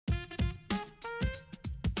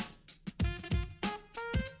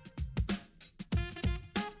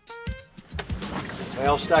They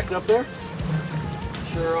all stacked up there?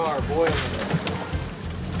 Sure are, boiling.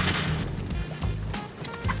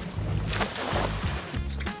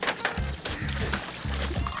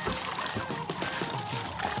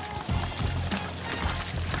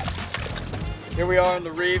 Here we are on the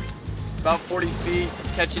reef, about 40 feet,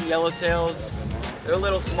 catching yellowtails. They're a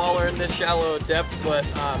little smaller in this shallow depth, but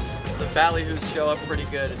the ballyhoos show up pretty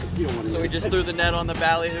good. So we just threw the net on the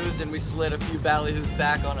ballyhoos and we slid a few ballyhoos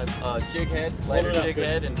back on a jig head, lighter jig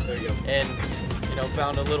head, and you know,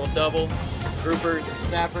 found a little double. Groupers and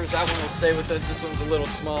snappers, that one will stay with us. This one's a little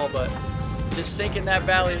small, but just sinking that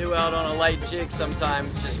ballyhoo out on a light jig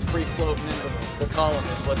sometimes, just free floating into the column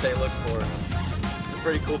is what they look for. It's a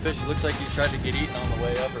pretty cool fish. It looks like he tried to get eaten on the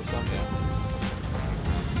way up or something.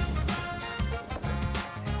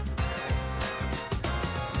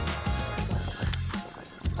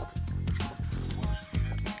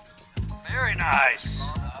 Very nice.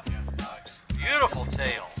 Beautiful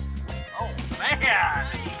tail. Oh man!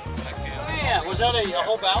 Man, was that a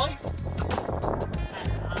whole belly?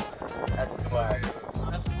 That's a flag.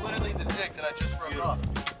 That's literally the jig that I just broke off.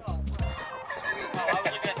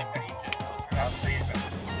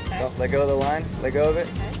 Oh, let go of the line, let go of it,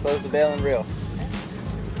 close the bail and reel.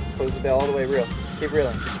 Close the bail all the way, reel. Keep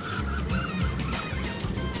reeling.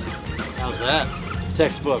 How's that?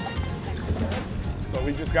 Textbook. So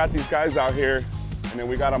we just got these guys out here, and then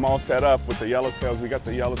we got them all set up with the yellowtails. We got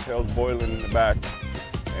the yellowtails boiling in the back,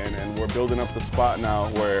 and we're building up the spot now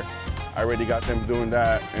where I already got them doing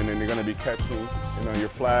that, and then you're gonna be catching, you know, your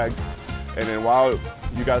flags. And then while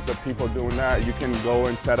you got the people doing that, you can go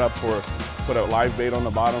and set up put a live bait on the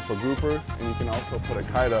bottom for grouper, and you can also put a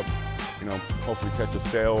kite up, you know, hopefully catch a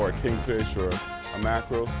sail or a kingfish or a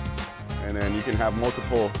mackerel. And then you can have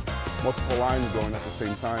multiple lines going at the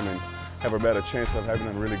same time and have a better chance of having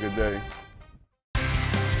a really good day.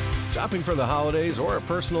 Shopping for the holidays or a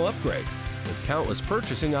personal upgrade? With countless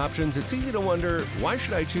purchasing options, it's easy to wonder, why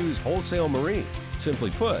should I choose Wholesale Marine? Simply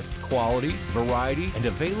put, quality, variety, and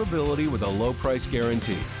availability with a low price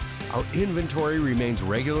guarantee. Our inventory remains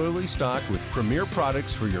regularly stocked with premier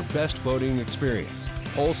products for your best boating experience.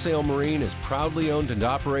 Wholesale Marine is proudly owned and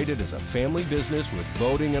operated as a family business with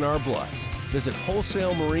boating in our blood. Visit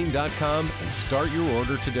wholesalemarine.com and start your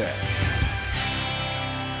order today.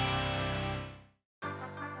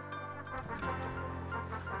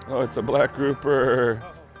 Oh, it's a black grouper.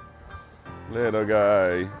 Little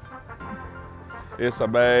guy. It's a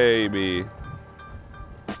baby.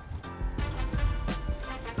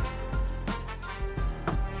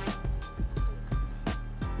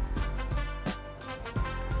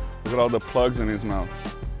 Look at all the plugs in his mouth.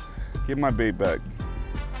 Give my bait back.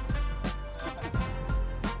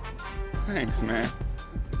 Thanks, man.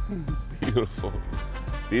 Beautiful.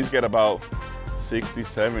 These get about 60,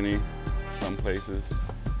 70 some places.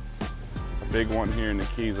 A big one here in the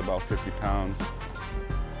Keys, about 50 pounds.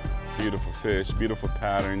 Beautiful fish, beautiful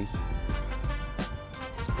patterns.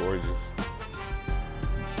 It's gorgeous.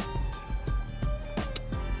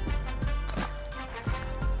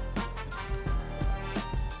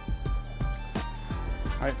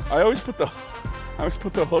 I always put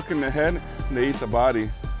the hook in the head and they eat the body.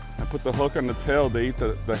 I put the hook on the tail, they eat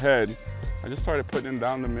the head. I just started putting it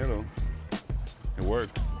down the middle. It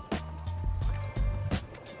works.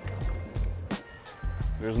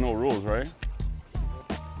 There's no rules, right?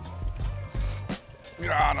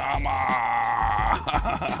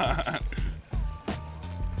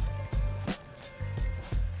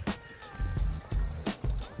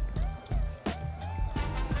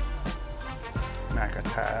 Mac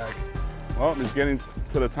attack. Well, it's getting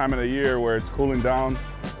to the time of the year where it's cooling down.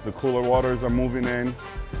 The cooler waters are moving in.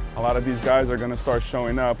 A lot of these guys are gonna start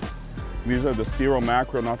showing up. These are the Cero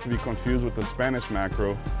mackerel, not to be confused with the Spanish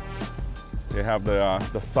mackerel. They have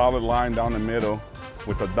the solid line down the middle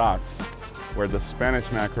with the dots, where the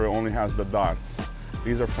Spanish mackerel only has the dots.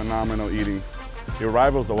 These are phenomenal eating. It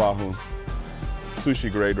rivals the wahoo.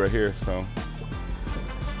 Sushi grade right here, so.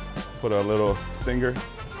 Put a little stinger,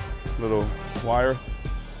 little wire,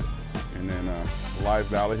 and then live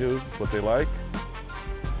ballyhoo, that's what they like.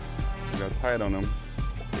 We got tight on them.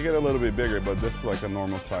 They get a little bit bigger, but this is like a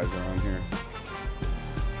normal size around here.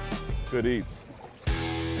 Good eats.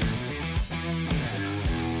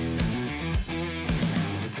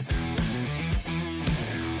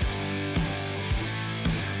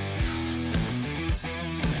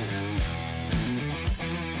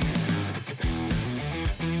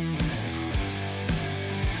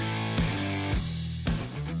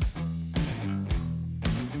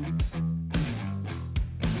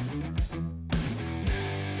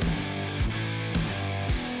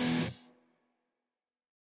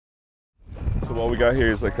 So what we got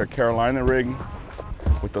here is like a Carolina rig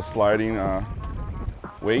with a sliding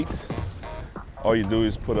weight. All you do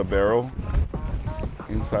is put a barrel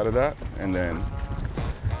inside of that and then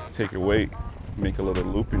take your weight, make a little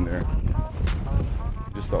loop in there.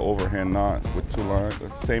 Just an overhand knot with two lines,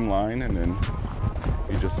 same line, and then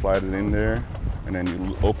you just slide it in there and then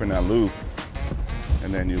you open that loop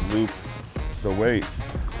and then you loop the weight.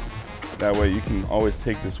 That way you can always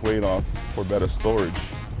take this weight off for better storage.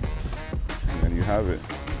 And then you have it.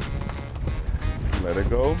 Let it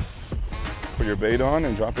go, put your bait on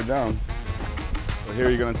and drop it down. So here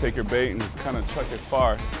you're gonna take your bait and just kind of chuck it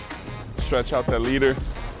far. Stretch out that leader,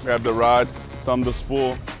 grab the rod, thumb the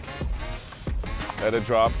spool, let it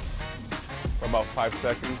drop for about 5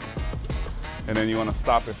 seconds. And then you wanna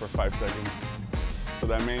stop it for 5 seconds. So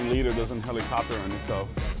that main leader doesn't helicopter on itself.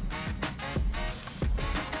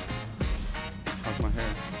 How's my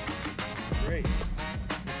hair? Great.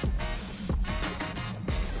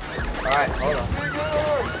 All right, hold on.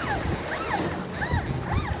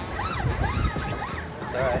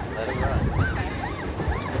 It's all right, let him run.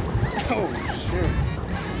 Oh, shoot.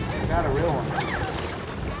 Got a real one.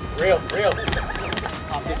 Reel.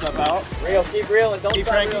 Pop this up out. Reel, keep reeling, don't Keep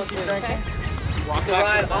stop cranking, reeling. keep cranking. Walk The back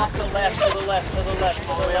ride to the off the left, to the left, to the left, to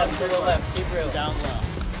the left, to the left. Keep reeling. down low.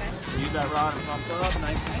 Use that rod and pump up,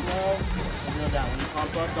 nice and slow, and reel down. When you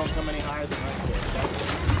pump up, don't come any higher than right there. Okay?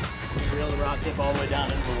 You reel the rod tip all the way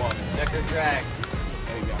down into the water. Check your drag.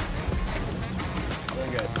 There you go.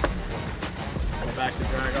 Doing good. Go back to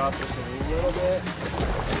drag off just a little bit.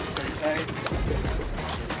 Pretty tight.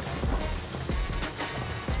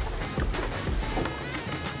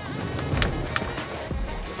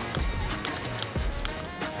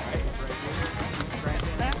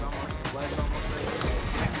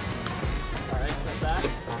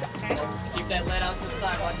 Keep that lead out to the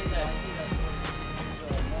side, watch his head.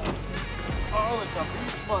 Oh, it's a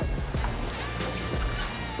beast foot.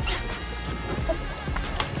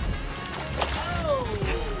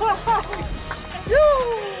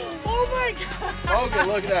 Oh my god! Logan,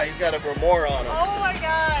 look at that. He's got a Vermore on him. Oh my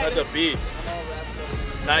god! That's a beast.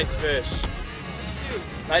 Nice fish.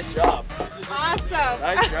 Nice job. Awesome!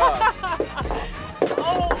 Nice job.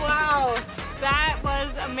 Oh wow! That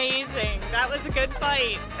was amazing. That was a good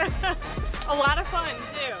fight. A lot of fun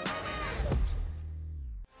too.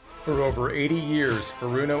 For over 80 years,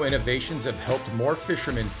 Furuno Innovations have helped more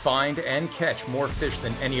fishermen find and catch more fish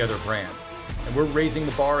than any other brand. And we're raising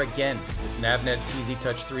the bar again with Navnet TZ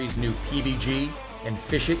Touch 3's new PVG and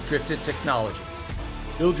Fish It Drifted technologies.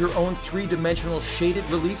 Build your own three-dimensional shaded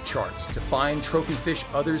relief charts to find trophy fish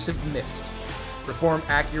others have missed. Perform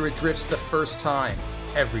accurate drifts the first time,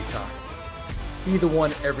 every time. Be the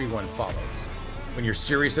one everyone follows. When you're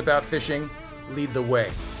serious about fishing, lead the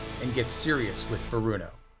way and get serious with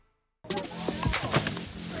Furuno.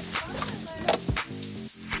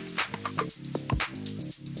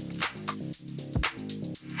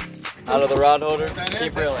 Out of the rod holder.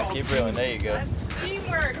 Keep reeling. There you go. That's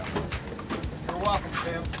teamwork. You're welcome,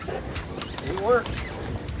 Sam. Teamwork.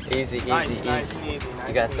 Easy. Nice and easy.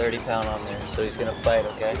 You got 30 pound on there, so he's gonna fight,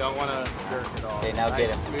 okay? You don't want to jerk it off. Okay, now get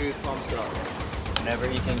him. Smooth pumps up. Whenever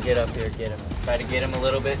he can get up here, get him. Try to get him a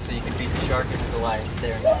little bit so you can beat the shark into the line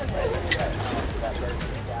staring at him right there.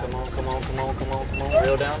 Come on.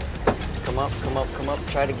 Reel down. Come up.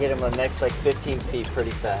 Try to get him the next like 15 feet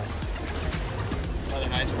pretty fast. Another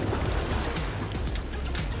nice one.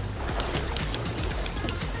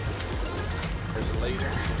 There's a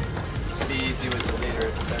leader. Be easy with the leader,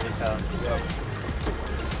 it's 30 pounds. Yep.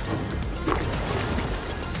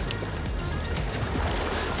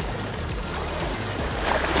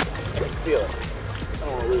 Feel it. I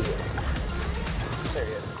don't want to lose it. There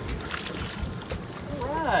he is. All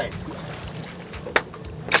right.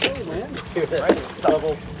 Oh, man. Right,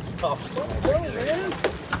 double. Oh, man.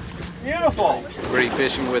 Beautiful. Great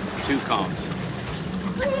fishing with Two Conchs.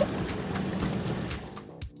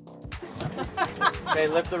 Okay,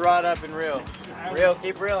 lift the rod up and reel. Reel,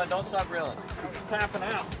 keep reeling, don't stop reeling. Tapping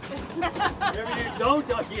out. Whatever you do,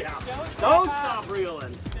 don't stop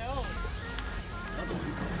reeling.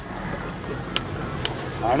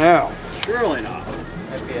 I know. Surely not.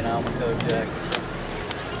 Might be an Almaco jack.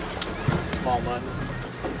 Small mutton.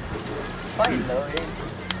 Fighting though, he ain't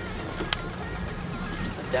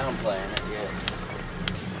downplaying it yet.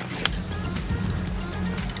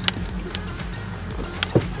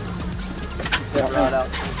 Keep that rod out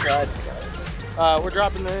to the side. We're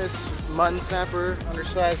dropping this mutton snapper,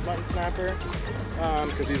 undersized mutton snapper,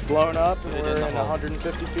 because he's blown up and we're in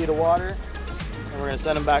 150 feet of water. And we're going to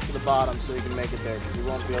send him back to the bottom so he can make it there, because he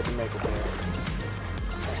won't be able to make it there.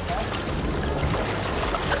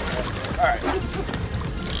 right.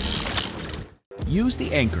 Use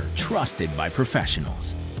the anchor trusted by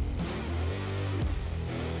professionals.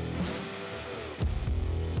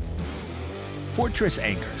 Fortress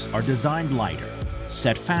anchors are designed lighter,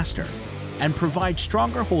 set faster, and provide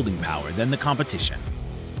stronger holding power than the competition.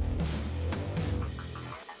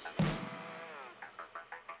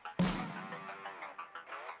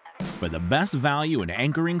 For the best value in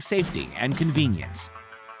anchoring safety and convenience,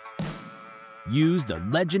 use the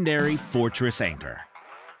legendary Fortress anchor.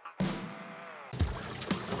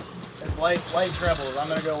 It's light trebles. I'm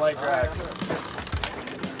gonna go light drags.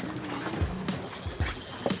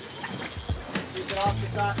 Keep it off the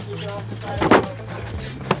side. Keep it off the side.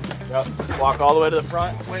 Yep. Walk all the way to the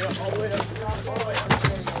front. Way up, all the way up the front. All the way up.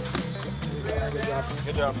 Good job.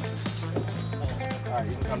 Good job. All right,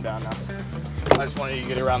 you can come down now. I just wanted you to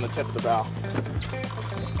get around the tip of the bow.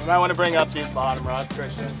 You might want to bring up these bottom rods,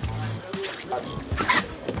 Christian.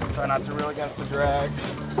 Try not to reel against the drag.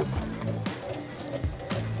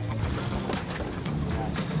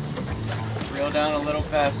 Reel down a little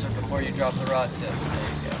faster before you drop the rod tip. There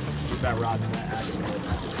you go. Keep that rod in that action.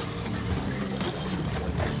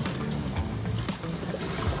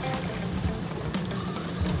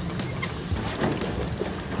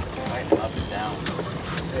 Tighten up and down.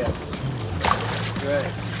 Yeah. Good.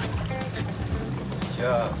 Good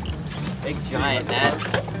job. Big giant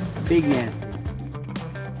nasty. Big nasty.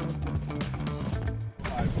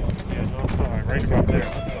 Right about there.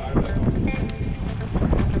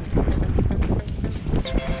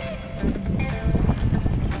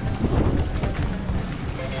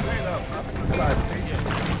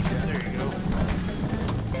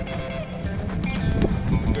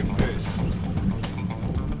 Good fish.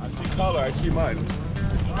 I see color, I see mud.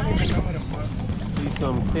 See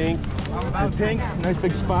some pink. Some pink, nice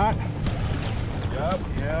big spot. Yep,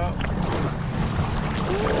 yep.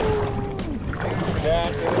 Yeah,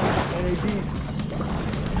 NAD.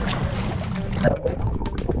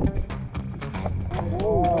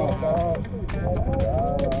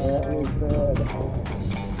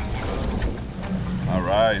 All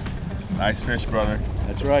right, nice fish, brother.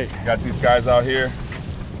 That's right. Got these guys out here.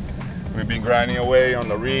 We've been grinding away on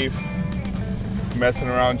the reef, messing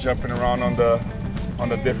around, jumping around on the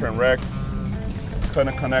different wrecks.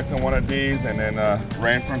 Couldn't connect on one of these, and then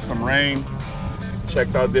ran from some rain.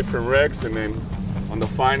 Checked out different wrecks, and then on the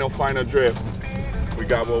final drift, we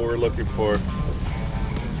got what we were looking for.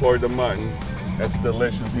 Florida mutton. That's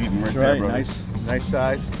delicious eating right there, brother. Nice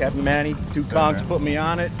size. Captain Manny, Two Conchs put me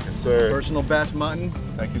on it. Yes, sir. Personal best mutton.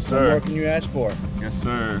 Thank you, What sir. more can you ask for? Yes,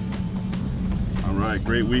 sir. All right,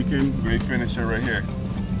 great weekend, great finisher right here.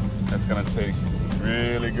 That's gonna taste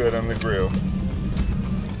really good on the grill.